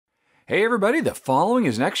Hey everybody, the following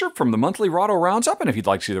is an excerpt from the monthly Rahdo Roundup, and if you'd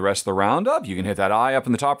like to see the rest of the Roundup, you can hit that eye up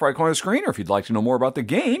in the top right corner of the screen, or if you'd like to know more about the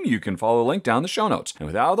game, you can follow the link down in the show notes. And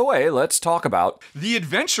with that out of the way, let's talk about The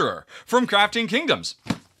Adventurer from Crafting Kingdoms.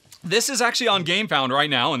 This is actually on GameFound right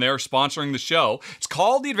now, and they're sponsoring the show. It's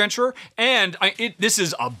called The Adventurer, and this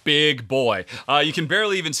is a big boy. You can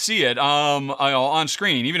barely even see it on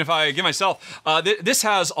screen, even if I give myself. This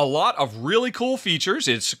has a lot of really cool features.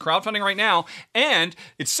 It's crowdfunding right now, and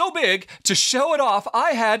it's so big, to show it off,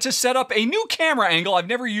 I had to set up a new camera angle I've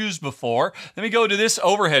never used before. Let me go to this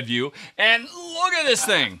overhead view, and look at this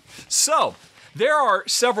thing. So, there are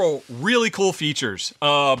several really cool features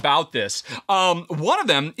about this. One of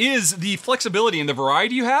them is the flexibility and the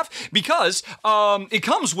variety you have, because it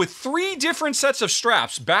comes with 3 different sets of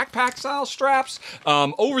straps. Backpack-style straps,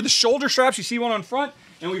 over-the-shoulder straps. You see one on front.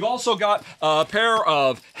 And we've also got a pair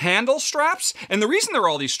of handle straps. And the reason there are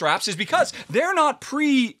all these straps is because they're not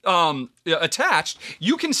attached.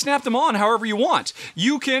 You can snap them on however you want.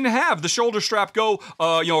 You can have the shoulder strap go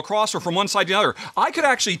across or from one side to the other. I could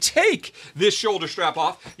actually take this shoulder strap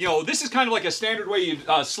off. This is kind of like a standard way you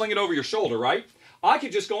sling it over your shoulder, right? I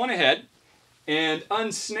could just go on ahead and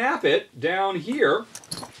unsnap it down here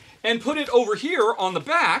and put it over here on the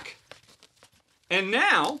back. And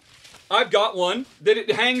now I've got one that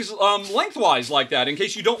it hangs lengthwise like that in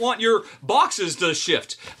case you don't want your boxes to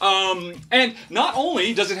shift. And not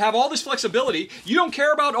only does it have all this flexibility, you don't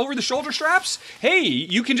care about over-the-shoulder straps? Hey,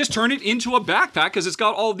 you can just turn it into a backpack because it's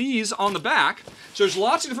got all these on the back. So there's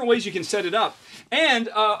lots of different ways you can set it up. And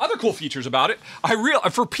other cool features about it,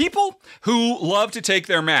 for people who love to take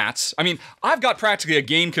their mats, I've got practically a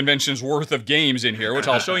game convention's worth of games in here, which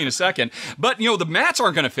I'll show you in a second. But, the mats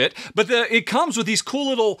aren't going to fit, but it comes with these cool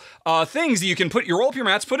little things that you can roll up your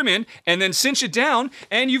mats, put them in, and then cinch it down,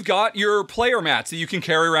 and you've got your player mats that you can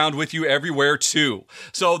carry around with you everywhere, too.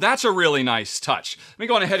 So that's a really nice touch. Let me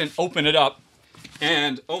go on ahead and open it up.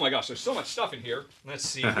 And, oh my gosh, there's so much stuff in here. Let's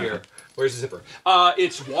see here. Where's the zipper?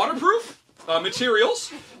 It's waterproof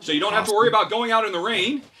materials, so you don't have to worry about going out in the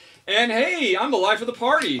rain. And hey, I'm the life of the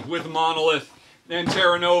party with Monolith and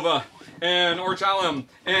Terra Nova and Ortalum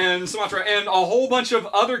and Sumatra and a whole bunch of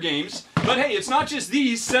other games. But hey, it's not just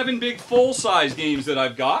these 7 big full-size games that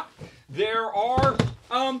I've got. There are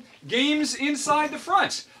games inside the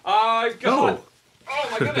front. I've got, oh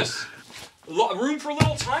my goodness, room for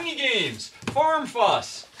little tiny games, Farm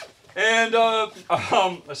Fuss, and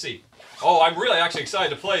let's see. Oh, I'm really actually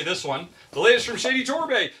excited to play this one. The latest from Shady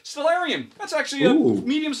Torbe, Stellarium. That's actually a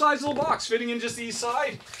medium-sized little box fitting in just these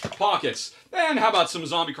side pockets. And how about some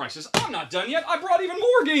Zombie Crisis? I'm not done yet. I brought even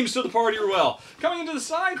more games to the party, Ruel. Coming into the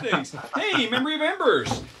side things. Hey, Memory of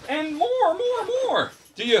Embers. And more.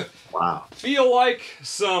 Do you feel like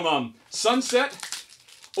some sunset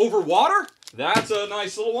over water? That's a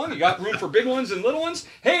nice little one. You got room for big ones and little ones.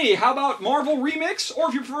 Hey, how about Marvel Remix? Or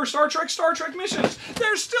if you prefer Star Trek Missions.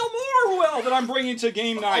 There's still more, Ruel, that I'm bringing to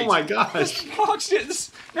game night. Oh my gosh.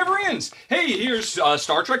 This never ends. Hey, here's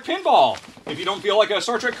Star Trek Pinball, if you don't feel like a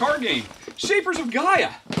Star Trek card game. Shapers of Gaia.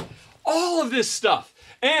 All of this stuff.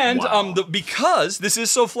 And because this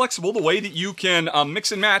is so flexible, the way that you can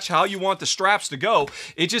mix and match how you want the straps to go,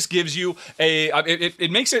 it just gives you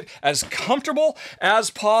it makes it as comfortable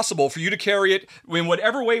as possible for you to carry it in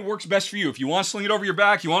whatever way works best for you. If you want to sling it over your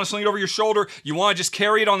back, you want to sling it over your shoulder, you want to just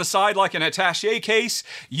carry it on the side like an attaché case,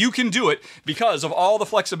 you can do it because of all the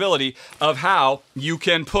flexibility of how you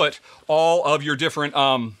can put all of your different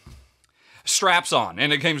straps on.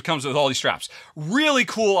 And it comes with all these straps. Really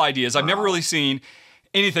cool ideas. I've never really seen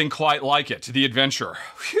anything quite like it. The Adventurer.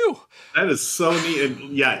 Phew. That is so neat. And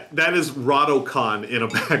yeah, that is RahdoCon in a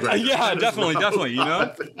bag right now. Yeah, definitely,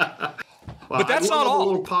 Wow, but that's not all. The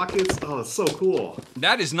little pockets. Oh, it's so cool.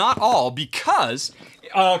 That is not all, because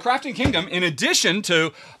Crafting Kingdom, in addition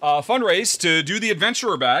to fundraise to do the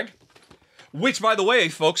Adventurer bag, which, by the way,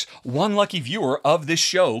 folks, one lucky viewer of this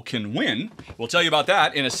show can win. We'll tell you about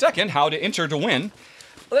that in a second, how to enter to win.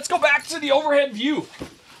 Let's go back to the overhead view.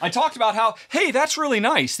 I talked about how, hey, that's really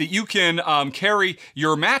nice that you can carry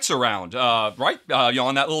your mats around, right?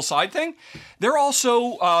 On that little side thing. They're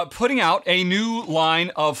also putting out a new line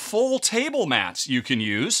of full table mats you can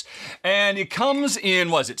use. And it comes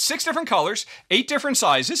in, 6 different colors, 8 different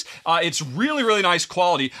sizes. It's really, really nice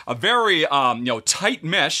quality. A very, tight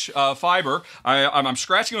mesh fiber. I'm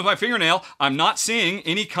scratching with my fingernail. I'm not seeing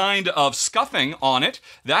any kind of scuffing on it.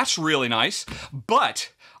 That's really nice. But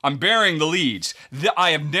I'm bearing the leads. I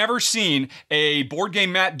have never seen a board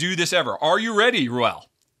game mat do this ever. Are you ready, Ruel?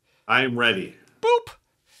 I am ready. Boop.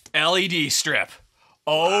 LED strip.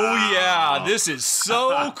 Oh, yeah, this is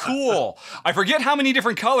so cool. I forget how many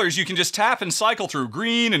different colors you can just tap and cycle through.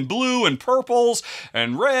 Green and blue and purples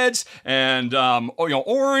and reds and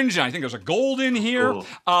orange, and I think there's a gold in here.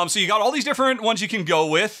 Cool. So you got all these different ones you can go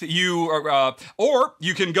with. Or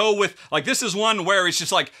you can go with, like, this is one where it's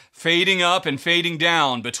just like fading up and fading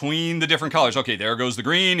down between the different colors. Okay, there goes the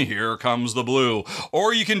green, here comes the blue.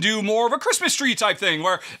 Or you can do more of a Christmas tree type thing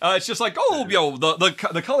where it's just like,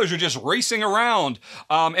 the colors are just racing around.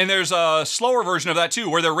 And there's a slower version of that too,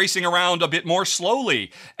 where they're racing around a bit more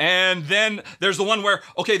slowly. And then there's the one where,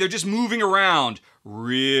 okay, they're just moving around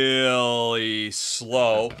really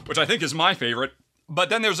slow, which I think is my favorite. But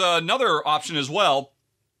then there's another option as well,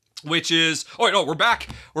 which is, we're back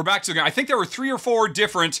to the game. I think there were 3 or 4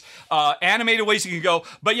 different animated ways you can go.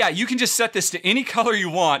 But yeah, you can just set this to any color you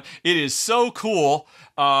want. It is so cool.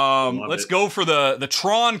 Let's go for the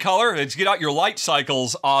Tron color. Let's get out your light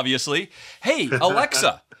cycles, obviously. Hey,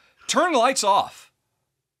 Alexa, turn the lights off.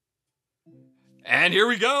 And here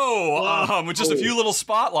we go, with just a few little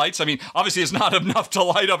spotlights. I mean, obviously it's not enough to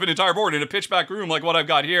light up an entire board in a pitch black room like what I've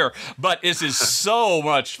got here, but this is so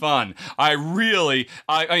much fun. I was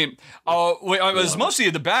mostly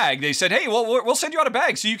in the bag. They said, hey, well, we'll send you out a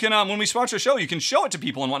bag so you can, when we sponsor a show, you can show it to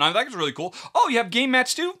people and whatnot. That was really cool. Oh, you have game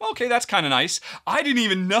mats too? Okay, that's kind of nice. I didn't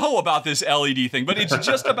even know about this LED thing, but it's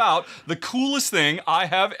just about the coolest thing I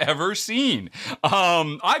have ever seen.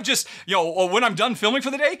 I've just, when I'm done filming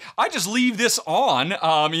for the day, I just leave this on,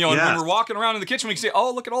 and when we're walking around in the kitchen, we can say,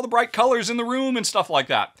 oh, look at all the bright colors in the room and stuff like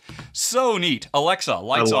that. So neat. Alexa,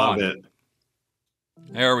 lights on. I love it.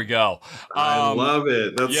 There we go. I love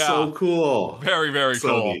it. That's so cool. Very, very so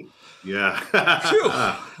cool. Neat. Yeah.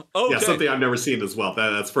 Okay. Yeah, something I've never seen as well.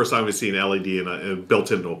 That's the first time we've seen LED and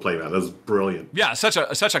built into a playmat. That's brilliant. Yeah, such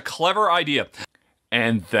a clever idea.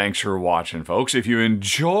 And thanks for watching, folks. If you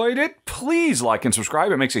enjoyed it, please like and subscribe.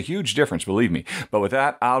 It makes a huge difference, believe me. But with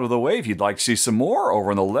that out of the way, if you'd like to see some more, over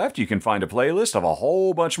on the left, you can find a playlist of a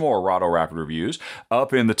whole bunch more Rahdo Rapid reviews.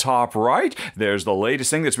 Up in the top right, there's the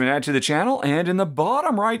latest thing that's been added to the channel. And in the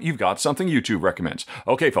bottom right, you've got something YouTube recommends.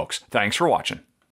 Okay, folks, thanks for watching.